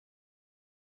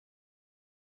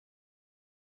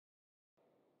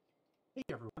Hey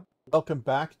everyone, welcome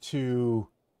back to,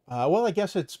 well, I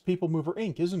guess it's People Mover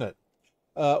Inc., isn't it?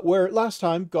 Where last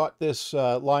time got this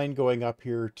line going up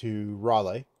here to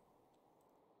Raleigh,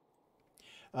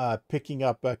 picking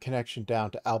up a connection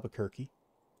down to Albuquerque.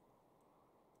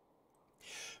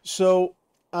 So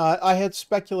I had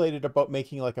speculated about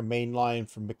making like a main line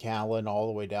from McAllen all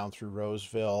the way down through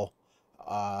Roseville,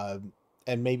 uh,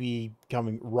 and maybe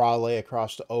coming Raleigh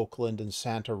across to Oakland and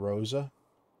Santa Rosa.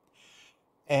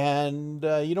 And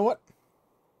you know what?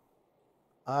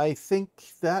 I think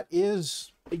that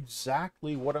is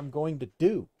exactly what I'm going to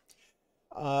do.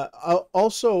 I'll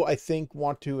also, I think,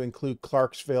 want to include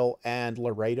Clarksville and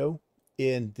Laredo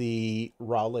in the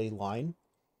Raleigh line.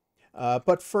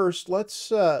 But first,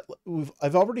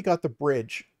 I've already got the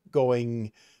bridge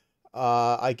going.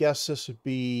 I guess this would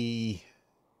be.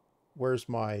 Where's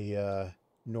my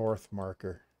north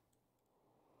marker?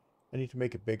 I need to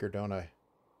make it bigger, don't I?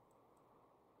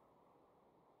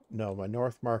 No, my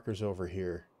north marker's over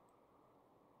here.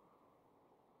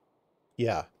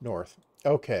 Yeah, north.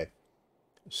 Okay.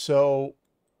 So,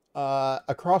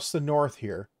 across the north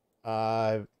here,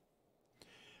 uh,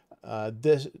 Uh,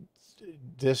 this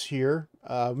this here,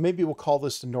 maybe we'll call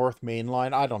this the North Main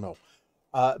Line. I don't know.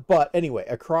 But anyway,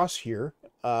 across here,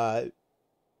 uh,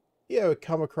 yeah, we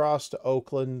come across to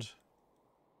Oakland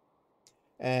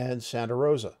and Santa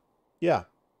Rosa. Yeah.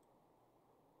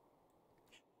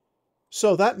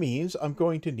 So that means I'm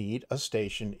going to need a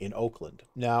station in Oakland.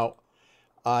 Now,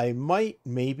 I might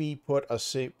maybe put a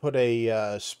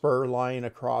spur line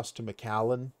across to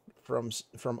McAllen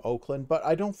from Oakland, but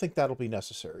I don't think that'll be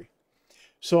necessary.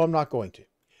 So I'm not going to.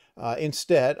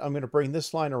 Instead, I'm going to bring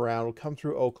this line around. We'll come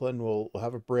through Oakland. We'll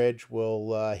have a bridge.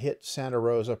 We'll hit Santa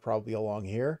Rosa probably along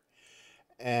here.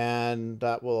 And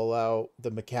that will allow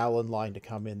the McAllen line to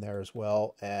come in there as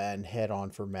well and head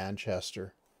on for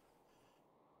Manchester.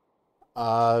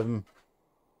 Um,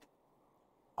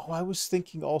 oh, I was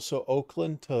thinking also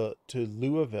Oakland to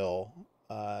Louisville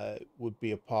would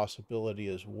be a possibility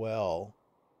as well.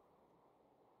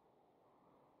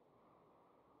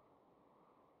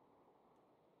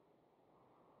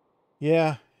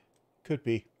 Yeah, could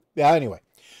be. Yeah, anyway.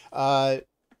 Uh,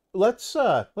 let's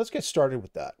get started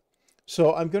with that.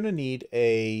 So I'm going to need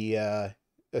a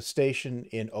station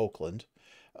in Oakland.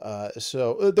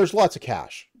 There's lots of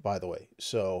cash, by the way.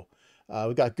 So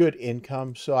we got good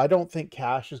income. So I don't think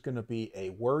cash is going to be a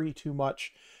worry too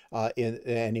much in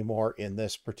anymore in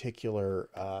this particular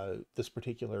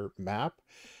map.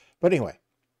 But anyway,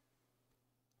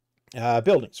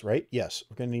 buildings, right? Yes,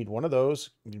 we're going to need one of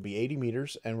those. It's going to be 80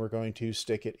 meters, and we're going to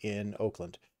stick it in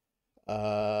Oakland.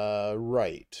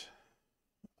 Right.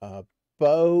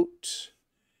 About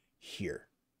here.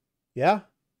 Yeah?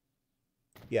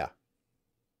 Yeah.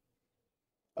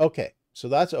 Okay, so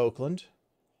that's Oakland.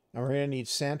 And we're going to need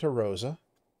Santa Rosa.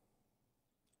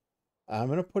 I'm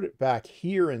going to put it back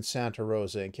here in Santa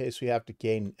Rosa in case we have to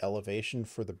gain elevation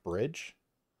for the bridge.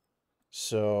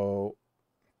 So,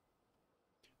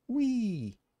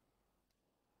 wee.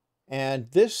 And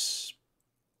this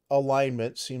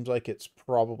alignment seems like it's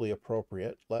probably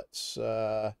appropriate. Let's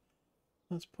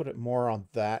put it more on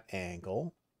that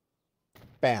angle.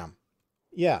 Bam.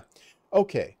 Yeah.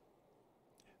 Okay.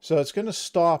 So it's going to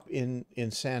stop in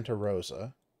Santa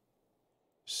Rosa.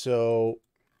 So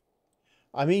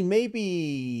I mean,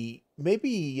 maybe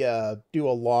do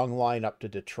a long line up to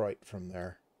Detroit from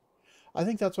there. I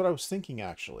think that's what I was thinking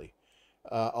actually.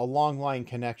 A long line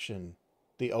connection.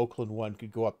 The Oakland one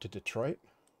could go up to Detroit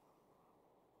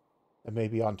and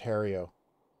maybe Ontario.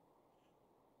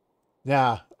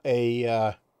 Nah,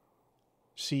 a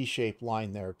C-shaped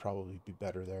line there would probably be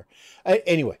better there.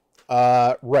 Anyway,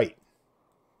 right.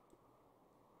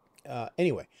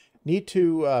 Anyway, need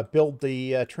to build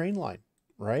the train line,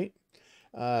 right?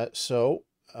 So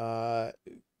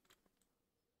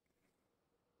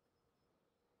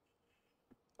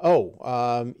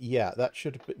Oh, yeah, that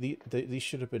should have been these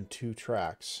should have been two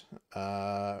tracks.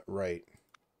 Right.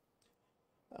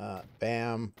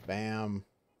 Bam, bam,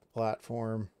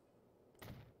 platform,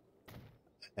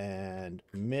 and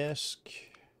misc.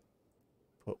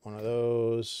 Put one of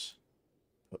those.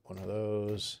 Put one of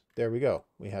those. There we go.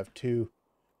 We have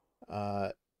uh,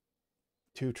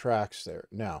 two tracks there.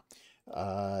 Now,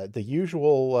 the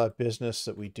usual business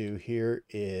that we do here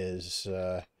is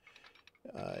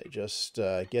just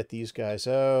get these guys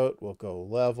out. We'll go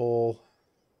level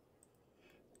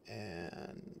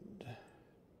and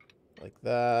like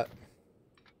that,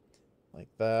 like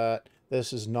that.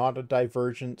 This is not a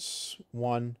divergence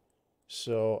one,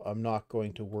 so I'm not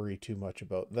going to worry too much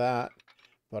about that.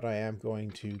 But I am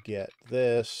going to get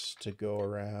this to go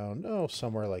around, oh,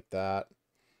 somewhere like that.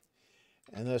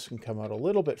 And this can come out a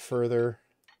little bit further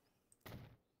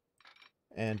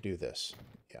and do this.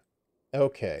 Yeah.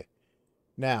 Okay.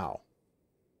 Now,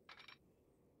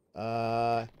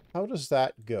 how does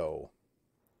that go?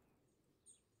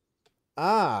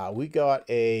 Ah, we got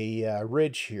a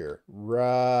ridge here.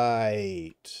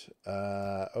 Right.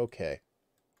 Okay.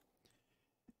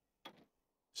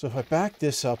 So if I back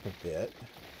this up a bit,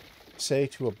 say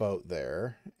to about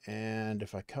there, and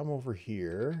if I come over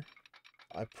here,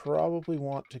 I probably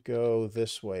want to go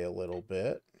this way a little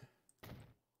bit.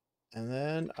 And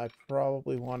then I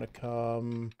probably want to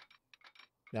come...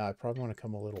 No, I probably want to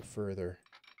come a little further.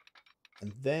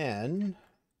 And then...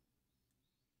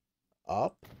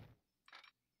 up.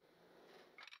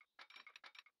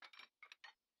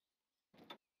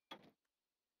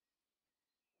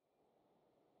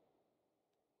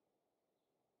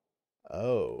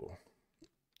 Oh.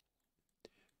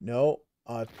 No,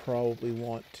 I probably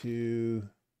want to...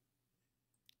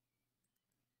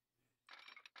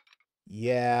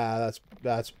 Yeah,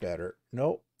 that's better.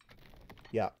 Nope.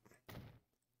 Yeah.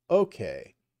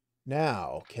 Okay.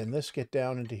 Now, can this get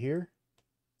down into here?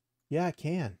 Yeah, I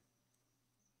can.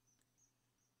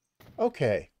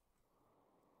 Okay.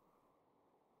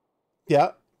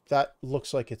 Yeah, that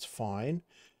looks like it's fine.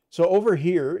 So over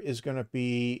here is going to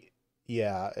be...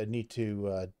 Yeah, I need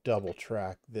to double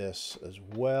track this as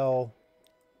well.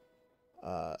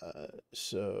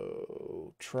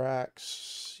 So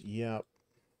tracks, yep.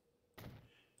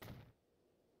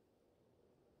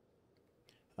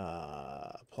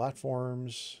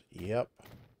 Platforms, yep.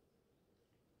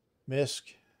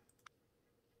 MISC,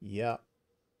 yep.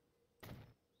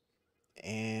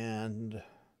 And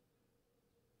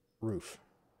roof,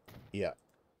 yep.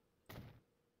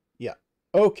 Yeah.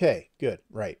 Okay, good,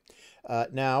 right.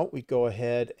 Now we go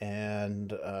ahead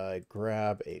and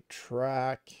grab a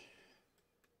track.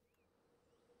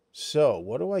 So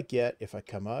what do I get if I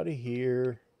come out of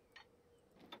here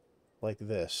like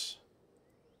this?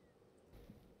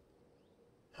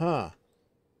 Huh.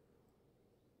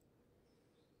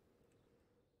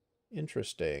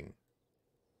 Interesting.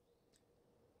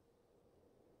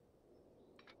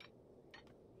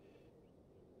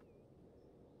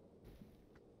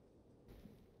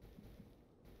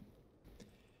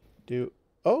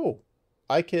 Oh,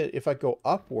 I can, if I go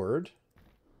upward,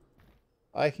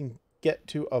 I can get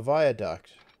to a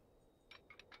viaduct.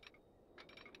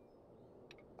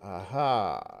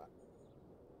 Aha.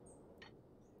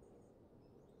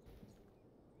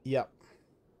 Yep.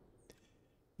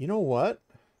 You know what?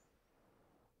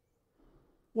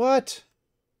 What?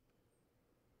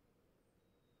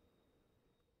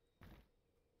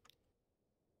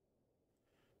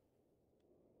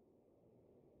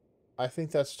 I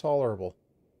think that's tolerable.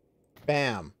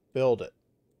 Bam. Build it.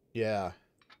 Yeah.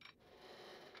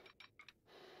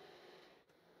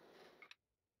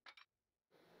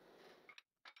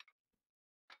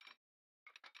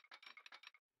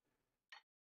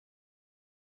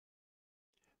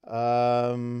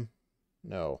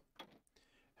 No.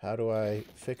 How do I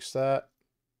fix that?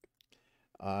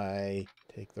 I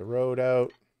take the road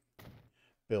out,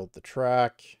 build the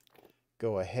track,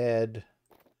 go ahead,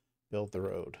 build the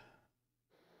road.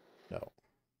 No.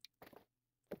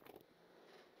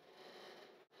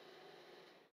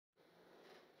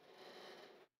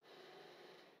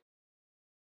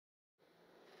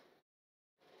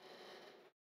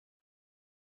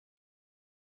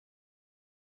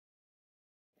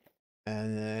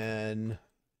 And then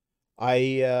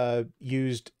I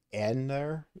used N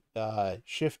there,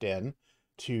 Shift N,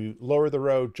 to lower the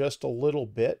road just a little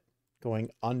bit, going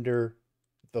under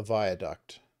the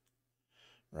viaduct.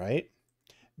 Right?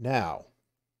 Now,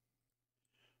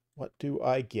 what do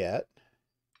I get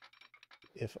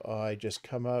if I just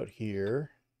come out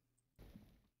here,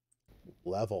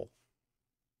 level?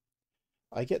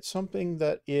 I get something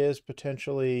that is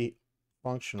potentially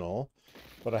functional,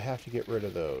 but I have to get rid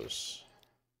of those.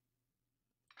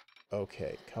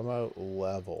 Okay, come out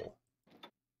level.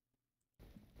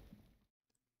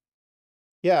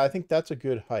 Yeah, I think that's a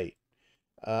good height.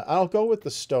 I'll go with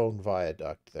the stone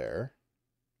viaduct there.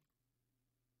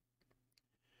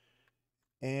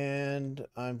 And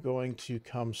I'm going to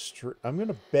come straight. I'm going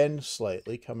to bend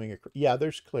slightly coming across. Yeah,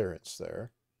 there's clearance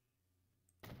there.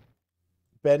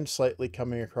 Bend slightly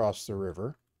coming across the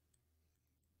river.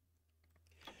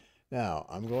 Now,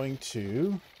 I'm going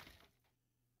to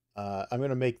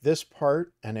make this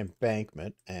part an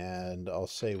embankment, and I'll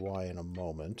say why in a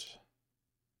moment.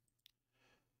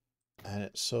 And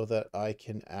it's so that I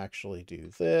can actually do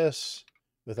this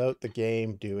without the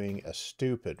game doing a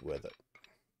stupid with it.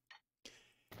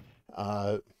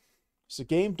 So the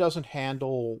game doesn't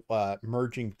handle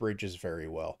merging bridges very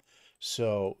well.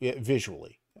 So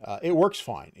visually, it works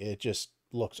fine. It just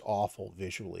looks awful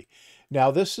visually.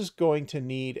 Now this is going to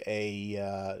need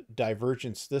a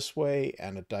divergence this way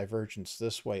and a divergence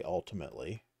this way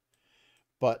ultimately.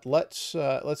 But let's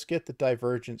get the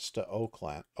divergence to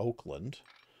Oakland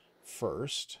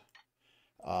first.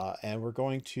 And we're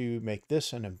going to make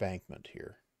this an embankment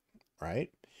here,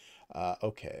 right?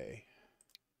 Okay.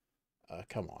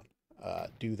 Come on.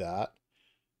 Do that.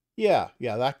 Yeah,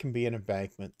 that can be an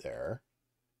embankment there.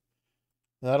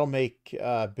 That'll make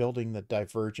building the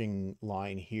diverging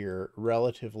line here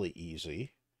relatively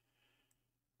easy.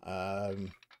 We're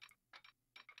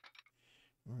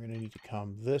going to need to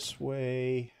come this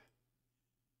way.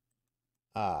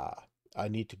 I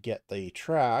need to get the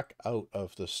track out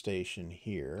of the station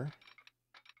here.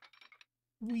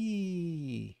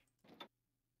 Whee!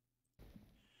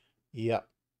 Yep.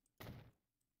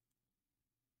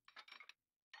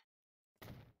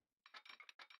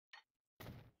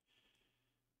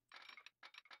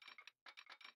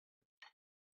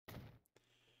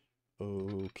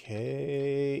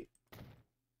 Okay.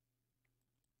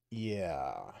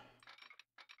 Yeah.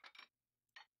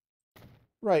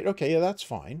 Right, okay, yeah, that's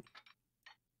fine.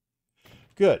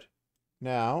 Good.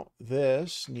 Now,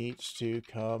 this needs to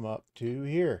come up to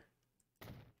here.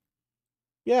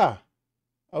 Yeah.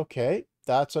 Okay,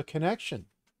 that's a connection.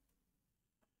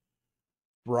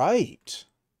 Right.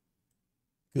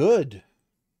 Good.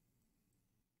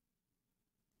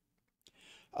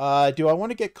 Do I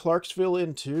want to get Clarksville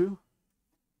in too?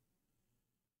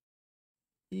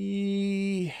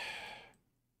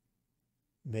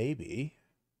 Maybe.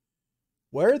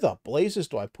 Where the blazes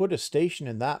do I put a station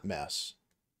in that mess?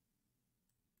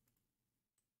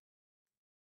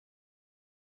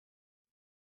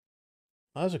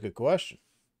 That's a good question.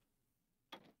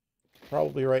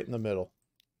 Probably right in the middle.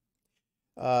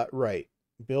 Right.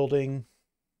 Building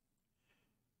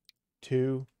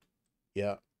 2.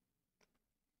 Yeah.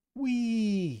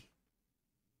 Whee!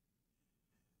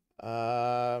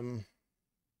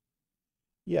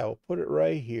 Yeah, we'll put it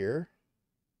right here.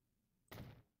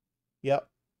 Yep.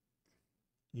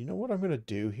 You know what I'm going to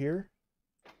do here?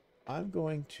 I'm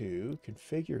going to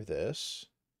configure this,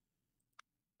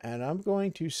 and I'm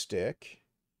going to stick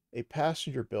a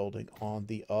passenger building on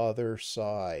the other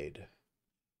side.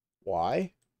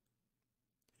 Why?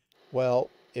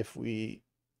 Well, if we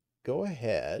go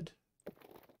ahead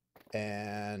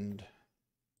and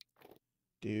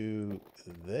do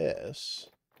this,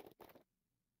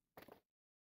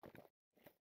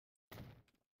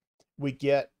 we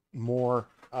get more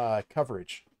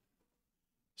coverage,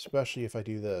 especially if I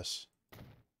do this.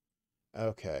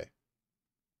 Okay.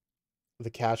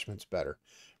 The catchment's better.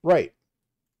 Right.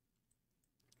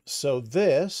 So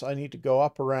this, I need to go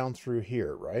up around through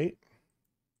here, right?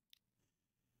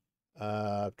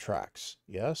 Tracks.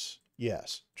 Yes?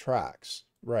 Yes. Tracks.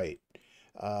 Right.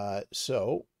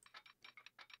 So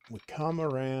we come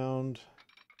around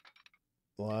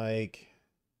like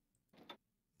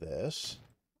this.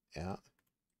 Yeah.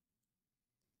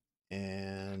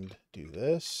 And do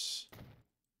this.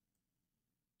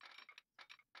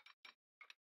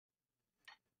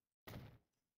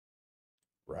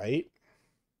 Right.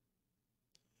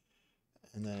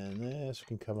 And then this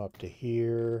can come up to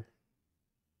here.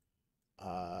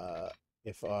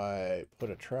 If I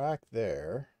put a track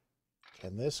there,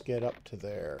 can this get up to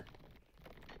there?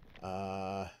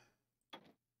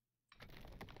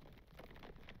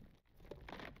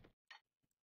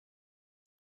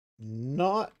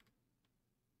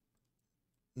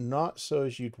 Not so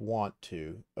as you'd want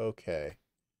to. Okay.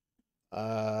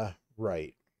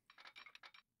 Right.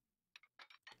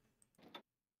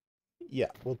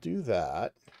 Yeah, we'll do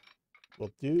that.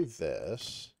 We'll do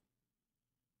this.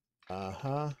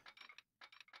 Uh-huh.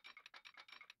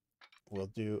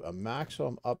 We'll do a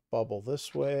maximum up bubble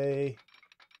this way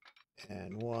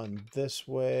and one this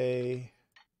way.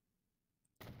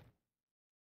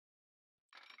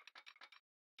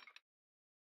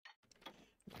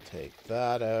 Take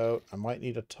that out. I might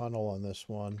need a tunnel on this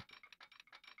one.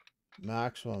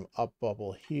 Maximum up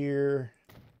bubble here.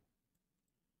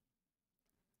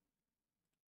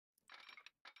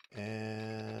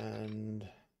 And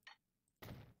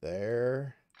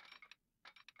there.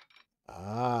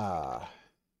 Ah.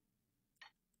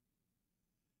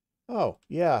 Oh,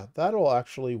 yeah, that'll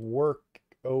actually work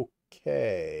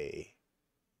okay.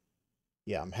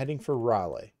 Yeah, I'm heading for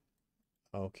Raleigh.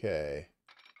 Okay.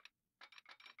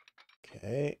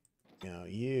 Okay. Now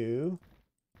you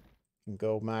can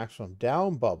go maximum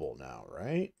down bubble now,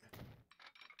 right?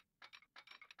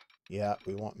 Yeah,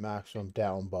 we want maximum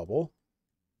down bubble.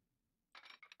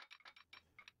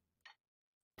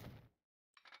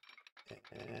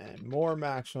 And more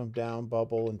maximum down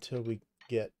bubble until we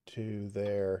get to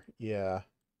there. Yeah.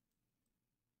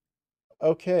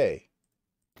 Okay.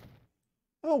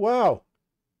 Oh, wow.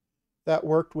 That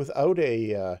worked without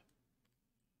who's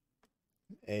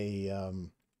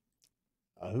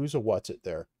a what's it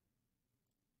there?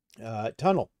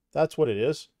 Tunnel. That's what it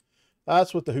is.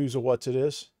 That's what the who's a what's it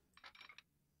is.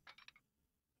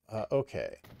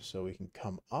 Okay, so we can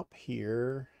come up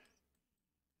here.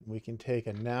 We can take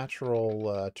a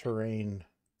natural terrain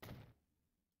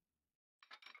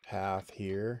path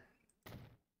here,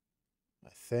 I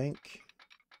think.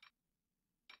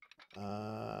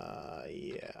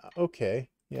 Yeah, okay.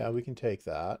 Yeah, we can take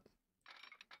that.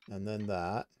 And then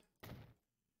that.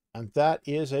 And that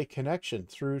is a connection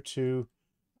through to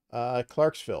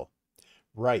Clarksville.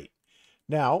 Right.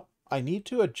 Now, I need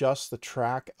to adjust the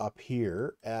track up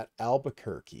here at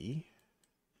Albuquerque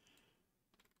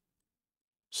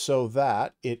so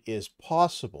that it is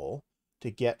possible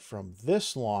to get from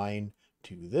this line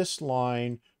to this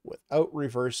line without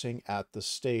reversing at the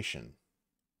station.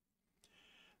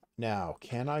 Now,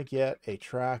 can I get a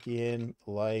track in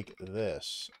like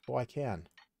this? Oh, I can.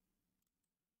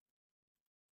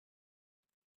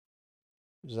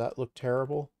 Does that look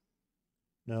terrible?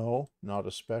 No, not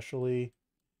especially.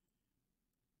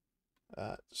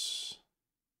 That's...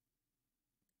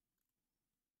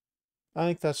 I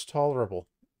think that's tolerable.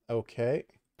 Okay.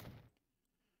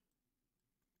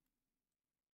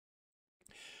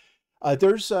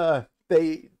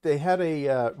 They had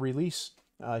a release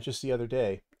just the other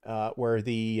day where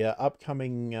the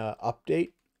upcoming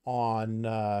update on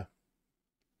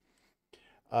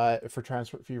for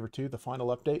Transport Fever 2, the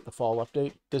final update, the fall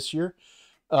update this year,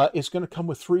 is going to come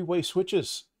with three-way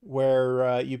switches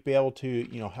where you'd be able to,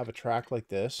 you know, have a track like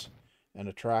this and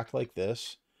a track like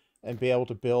this and be able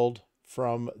to build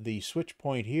from the switch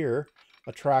point here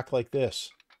a track like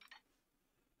this.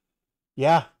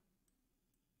 Yeah.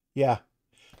 Yeah.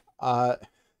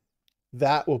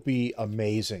 That will be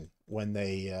amazing when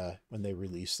they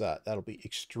release that. That'll be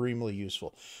extremely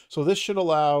useful. So this should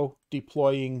allow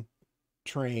deploying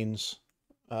trains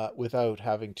without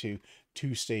having to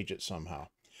two-stage it somehow.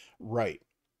 Right.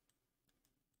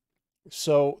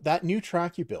 So that new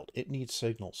track you built, it needs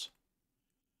signals.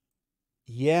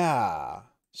 Yeah,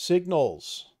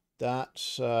 signals.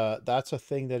 That's a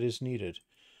thing that is needed.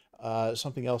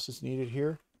 Something else is needed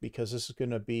here because this is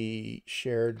going to be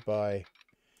shared by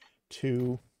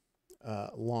two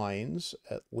lines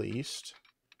at least,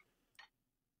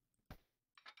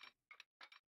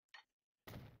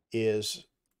 is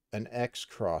an X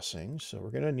crossing. So we're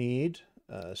going to need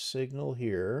a signal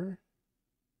here,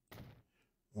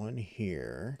 one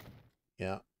here,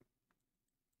 yeah,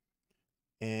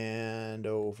 and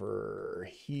over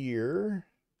here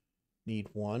need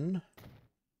one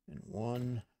and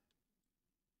one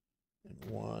and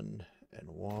one and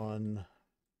one.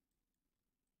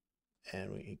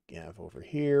 And we have over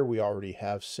here, we already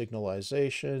have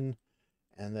signalization.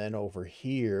 And then over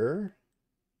here,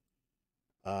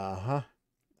 I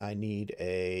need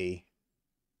a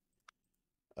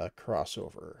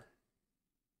crossover.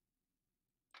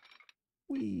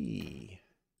 Whee.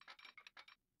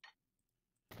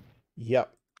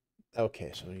 Yep.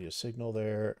 Okay, so we need a signal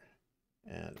there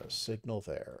and a signal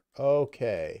there.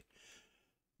 Okay.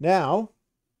 Now,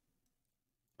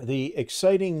 the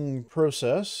exciting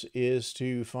process is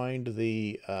to find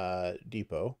the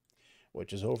depot,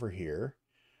 which is over here,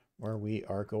 where we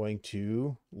are going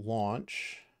to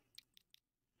launch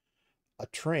a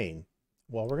train.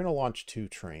 Well, we're going to launch two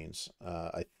trains,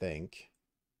 I think.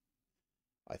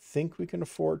 I think we can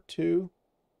afford two.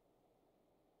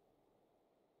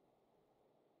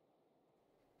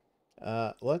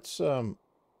 Let's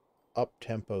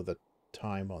up-tempo the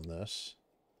time on this.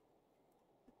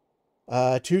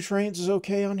 Two trains is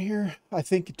okay on here. I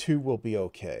think two will be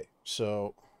okay.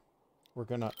 So we're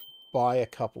going to buy a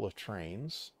couple of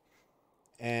trains.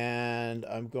 And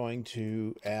I'm going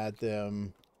to add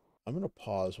them. I'm going to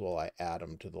pause while I add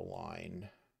them to the line.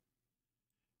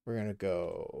 We're going to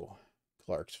go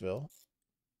Clarksville,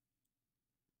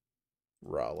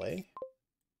 Raleigh,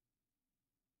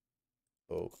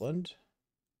 Oakland,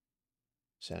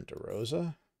 Santa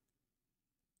Rosa,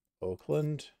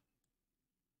 Oakland,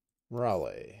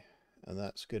 Raleigh. And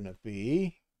that's going to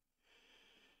be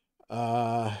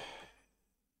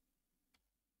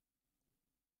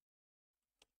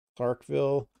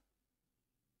Clarkville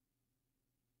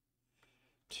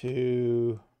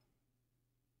to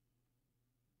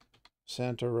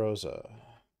Santa Rosa.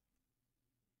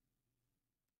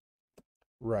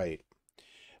 Right.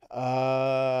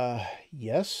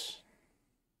 Yes.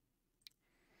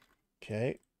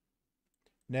 Okay.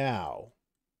 Now,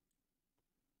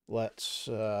 let's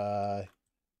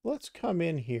come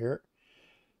in here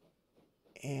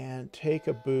and take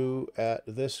a boo at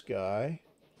this guy.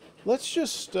 Let's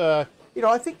just, I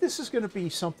think this is going to be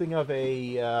something of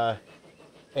a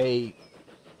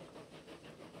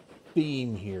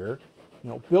theme here.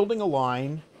 Building a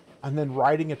line and then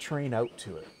riding a train out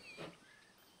to it.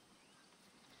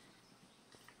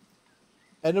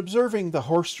 And observing the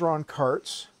horse-drawn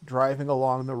carts driving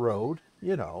along the road,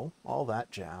 all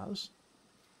that jazz.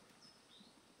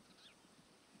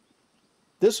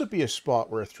 This would be a spot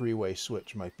where a three-way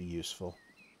switch might be useful.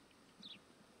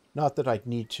 Not that I'd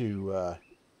need to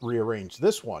rearrange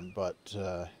this one, but...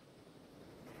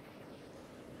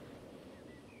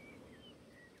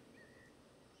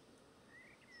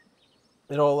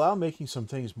 it'll allow making some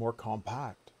things more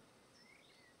compact.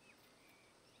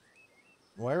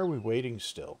 Why are we waiting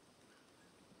still?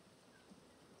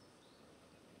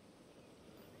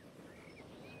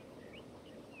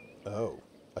 Oh,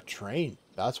 a train.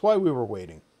 That's why we were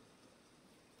waiting.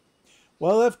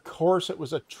 Well, of course it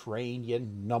was a train, you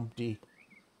numpty.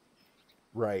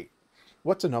 Right.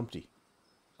 What's a numpty?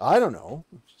 I don't know.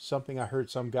 Something I heard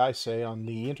some guy say on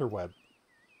the interweb.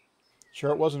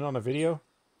 Sure it wasn't on a video?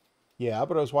 Yeah,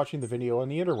 but I was watching the video on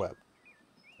the interweb.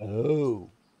 Oh,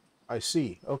 I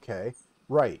see. Okay.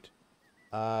 Right.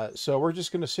 So we're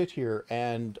just going to sit here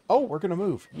and... Oh, we're going to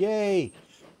move. Yay!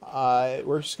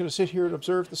 We're just going to sit here and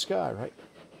observe the sky, right?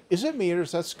 Is it me or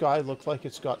does that sky look like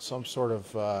it's got some sort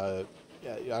of, I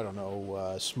don't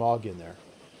know, smog in there?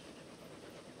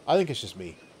 I think it's just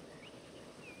me.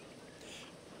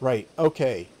 Right,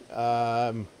 okay.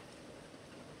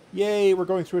 Yay, we're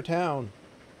going through a town.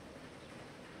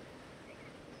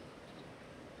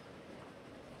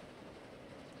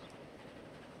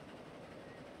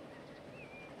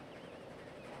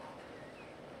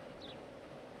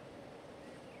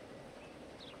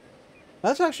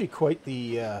 That's actually quite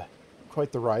the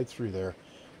ride through there.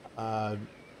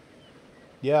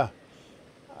 Yeah,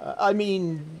 I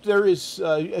mean there is,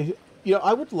 I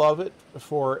would love it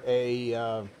for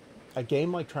a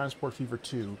game like Transport Fever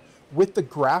 2 with the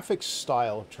graphics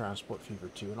style of Transport Fever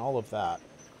 2 and all of that.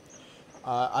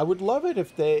 I would love it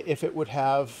if it would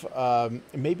have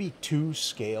maybe two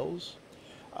scales.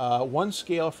 One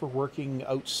scale for working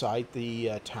outside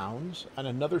the towns and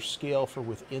another scale for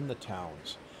within the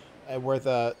towns. Where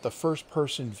the first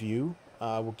person view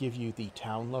will give you the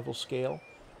town level scale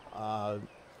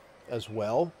as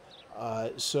well,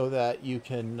 so that you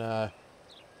can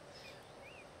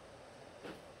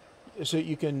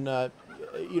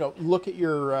look at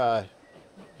your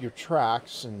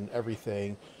tracks and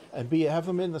everything and have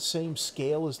them in the same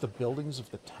scale as the buildings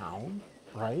of the town,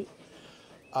 right?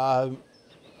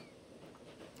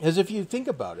 As if you think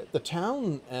about it, the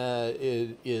town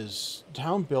is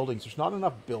town buildings. There's not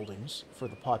enough buildings for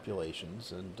the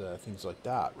populations and things like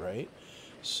that, right?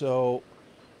 So,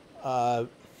 yeah,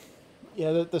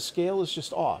 the scale is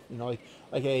just off. Like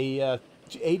a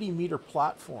 80-meter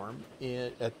platform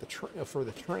for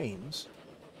the trains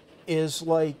is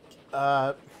like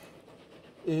well,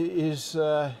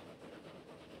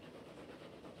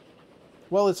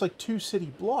 it's like 2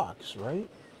 city blocks, right?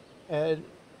 And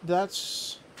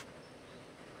that's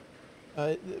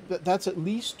at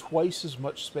least twice as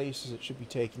much space as it should be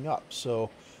taking up. So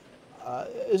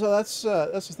that's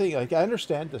the thing. Like, I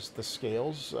understand the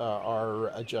scales are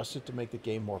adjusted to make the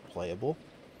game more playable,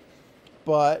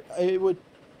 but it would.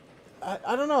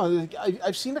 I don't know.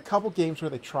 I've seen a couple games where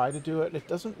they try to do it, and it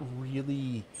doesn't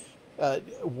really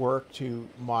work to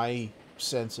my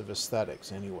sense of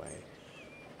aesthetics, anyway.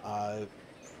 And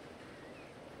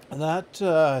that.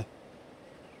 So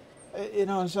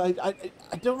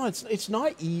I don't know. It's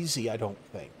not easy. I don't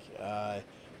think.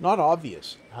 Not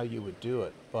obvious how you would do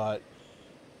it, but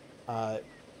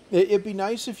it'd be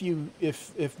nice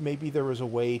if maybe there was a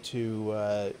way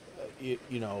to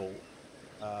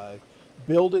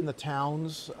build in the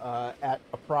towns at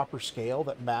a proper scale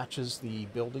that matches the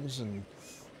buildings and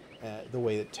the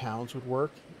way that towns would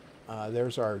work.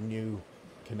 There's our new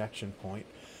connection point.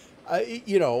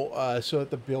 So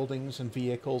that the buildings and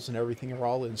vehicles and everything are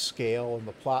all in scale, and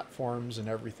the platforms and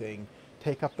everything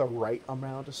take up the right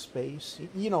amount of space,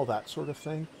 that sort of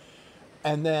thing.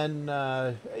 And then,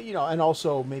 and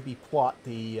also maybe plot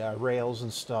the rails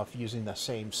and stuff using the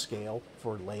same scale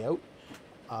for layout.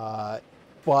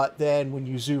 But then when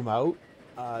you zoom out,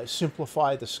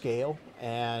 simplify the scale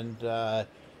and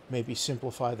maybe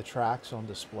simplify the tracks on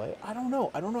display. I don't know.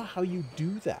 I don't know how you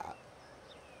do that.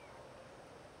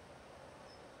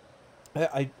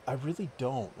 I really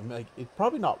don't. I mean, like, it's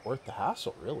probably not worth the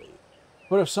hassle, really.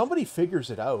 But if somebody figures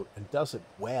it out and does it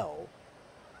well,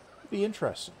 Be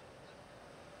interesting.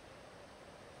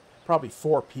 Probably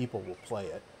 4 people will play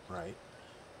it, right?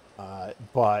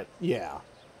 But yeah,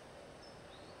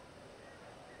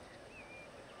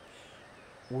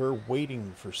 we're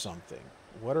waiting for something.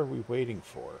 What are we waiting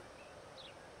for?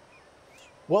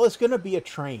 Well, it's going to be a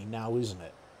train now, isn't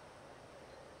it?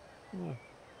 Yeah.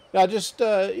 Now,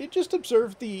 you just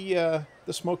observe the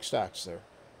smokestacks there.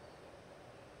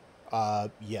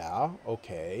 Yeah,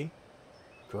 okay,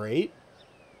 great.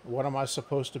 What am I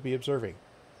supposed to be observing?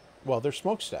 Well, they're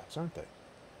smokestacks, aren't they?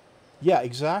 Yeah,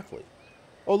 exactly.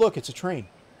 Oh, look, it's a train.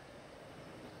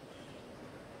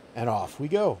 And off we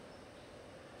go.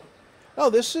 Oh,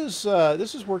 this is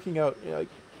working out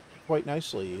quite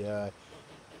nicely.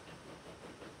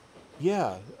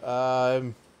 Yeah.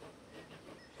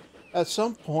 At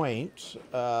some point,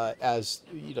 as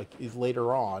you know,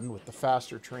 later on with the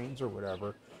faster trains or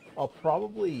whatever, I'll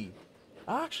probably.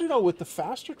 Actually, no. With the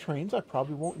faster trains, I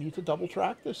probably won't need to double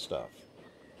track this stuff.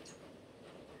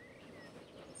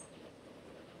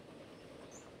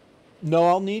 No,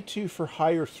 I'll need to for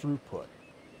higher throughput.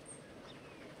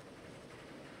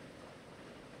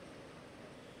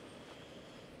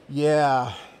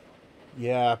 Yeah,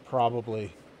 yeah,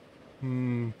 probably.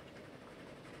 Hmm.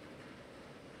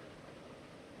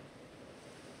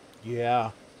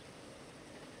 Yeah.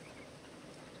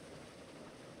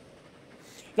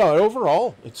 No,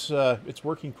 overall, it's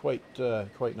working quite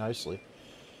nicely.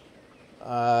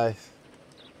 Uh,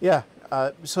 yeah.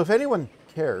 So if anyone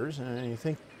cares, and you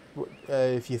think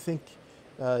if you think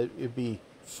it'd be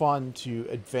fun to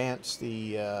advance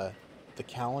the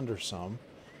calendar some,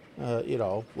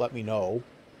 let me know.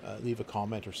 Leave a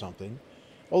comment or something.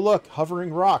 Oh look,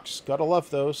 hovering rocks. Gotta love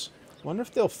those. Wonder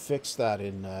if they'll fix that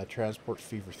in Transport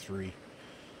Fever 3.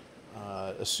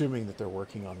 Assuming that they're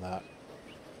working on that.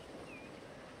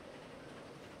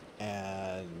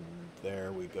 And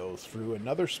there we go through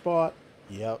another spot.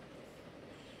 Yep.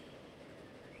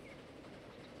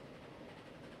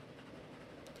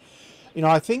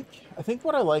 I think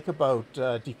what I like about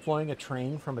deploying a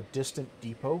train from a distant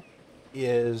depot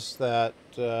is that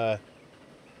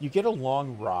you get a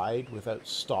long ride without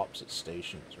stops at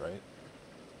stations, right?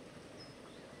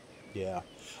 Yeah.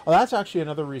 Well, that's actually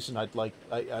another reason I'd like.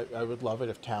 I would love it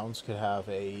if towns could have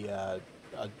a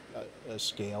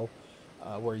scale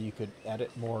where you could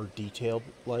edit more detailed.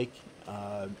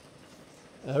 A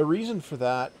reason for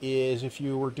that is if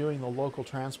you were doing the local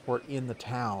transport in the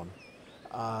town,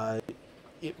 uh,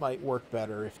 it might work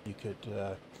better if you could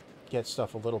get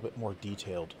stuff a little bit more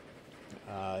detailed.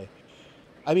 Uh,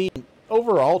 I mean,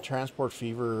 overall, Transport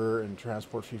Fever and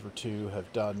Transport Fever 2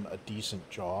 have done a decent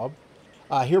job.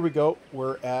 Here we go.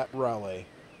 We're at Raleigh.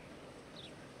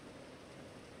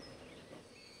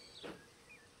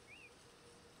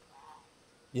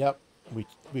 Yep,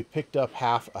 we picked up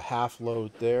a half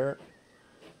load there,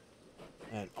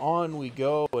 and on we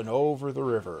go and over the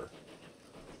river.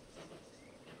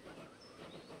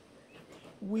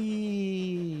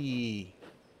 Whee!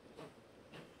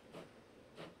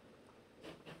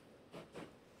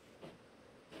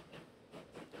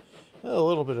 A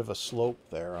little bit of a slope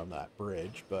there on that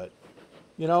bridge, but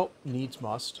needs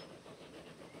must.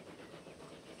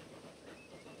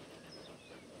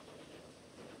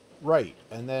 Right,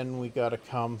 and then we got to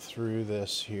come through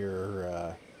this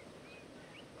here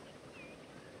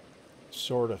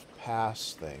sort of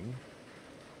pass thing.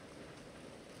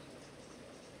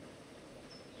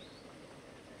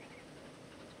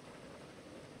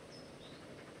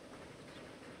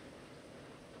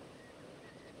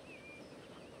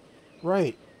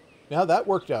 Right. Now that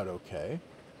worked out okay.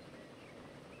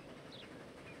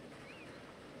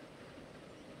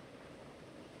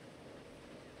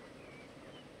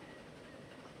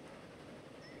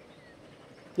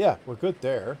 Yeah, we're good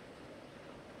there.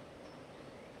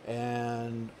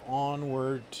 And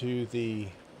onward to the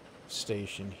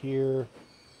station here,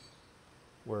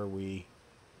 where we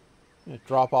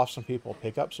drop off some people,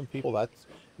 pick up some people. I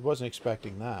wasn't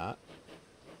expecting that.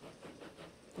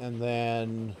 And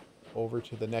then over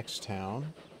to the next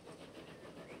town.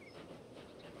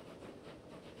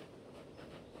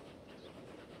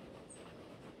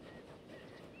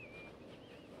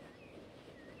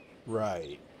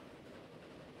 Right.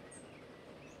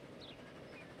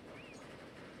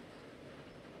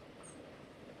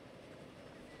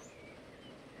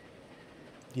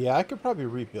 Yeah, I could probably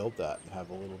rebuild that and have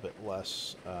a little bit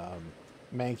less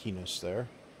mankiness there.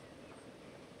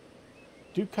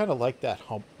 Do kind of like that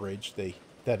hump bridge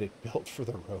that it built for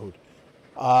the road.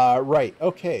 Right.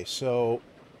 Okay. So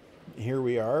here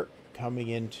we are coming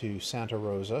into Santa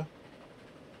Rosa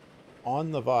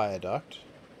on the viaduct.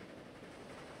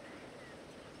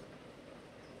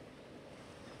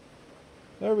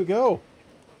 There we go.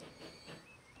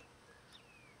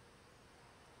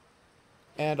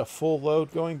 And a full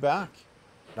load going back.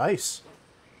 Nice.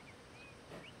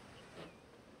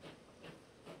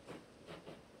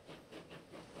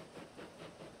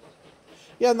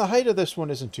 Yeah, and the height of this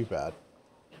one isn't too bad.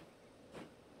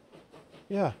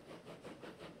 Yeah.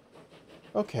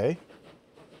 Okay.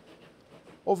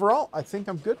 Overall, I think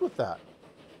I'm good with that.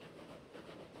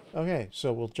 Okay,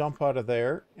 so we'll jump out of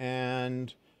there,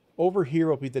 and over here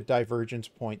will be the divergence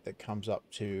point that comes up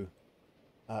to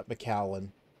McAllen.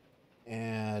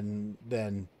 And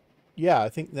then, yeah, I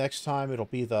think next time it'll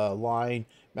be the line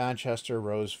Manchester,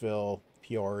 Roseville,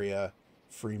 Peoria,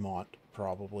 Fremont,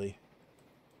 probably.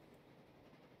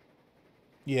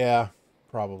 Yeah,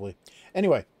 probably.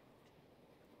 Anyway,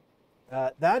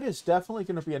 that is definitely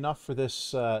going to be enough for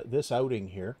this outing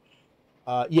here.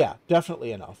 Yeah,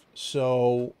 definitely enough.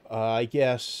 So I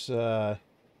guess,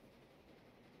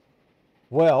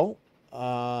 well,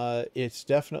 it's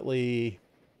definitely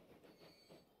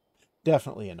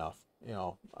enough. You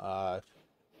know,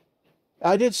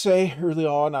 I did say early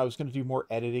on I was going to do more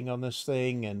editing on this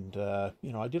thing, and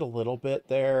you know, I did a little bit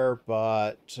there,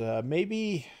 but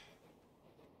maybe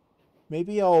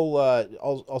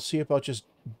I'll see about just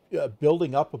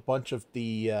building up a bunch of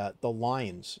the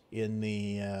lines in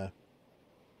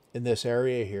this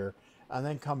area here, and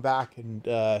then come back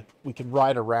and we can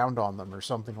ride around on them or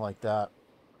something like that.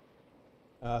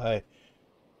 Uh,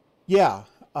 yeah.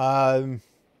 Um,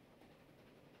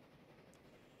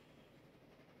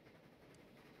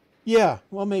 yeah.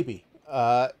 Well, maybe.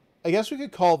 I guess we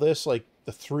could call this like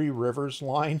the Three Rivers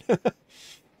line,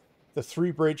 the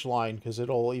Three Bridge line, because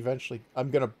it'll eventually.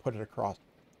 I'm gonna put it across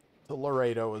to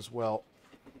Laredo as well.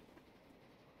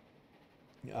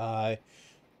 Uh,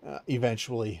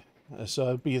 eventually, so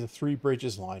it'll be the Three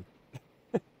Bridges line.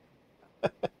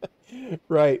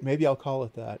 Right. Maybe I'll call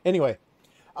it that. Anyway.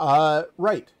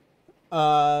 Right.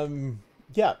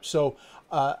 Yeah. So,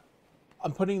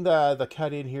 I'm putting the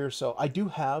cut in here. So I do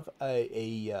have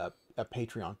a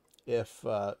Patreon. If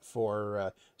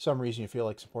for some reason you feel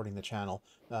like supporting the channel,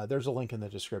 there's a link in the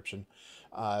description.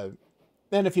 Uh,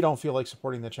 and if you don't feel like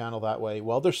supporting the channel that way,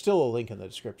 well, there's still a link in the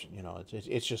description. You know,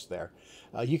 it's just there.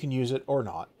 You can use it or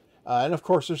not. And of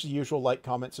course, there's the usual like,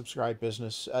 comment, subscribe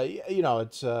business. You know,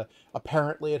 it's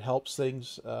apparently it helps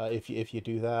things if you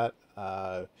do that.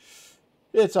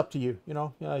 It's up to you. You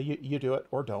know, you do it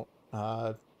or don't.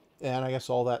 And I guess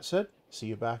all that said, see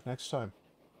you back next time.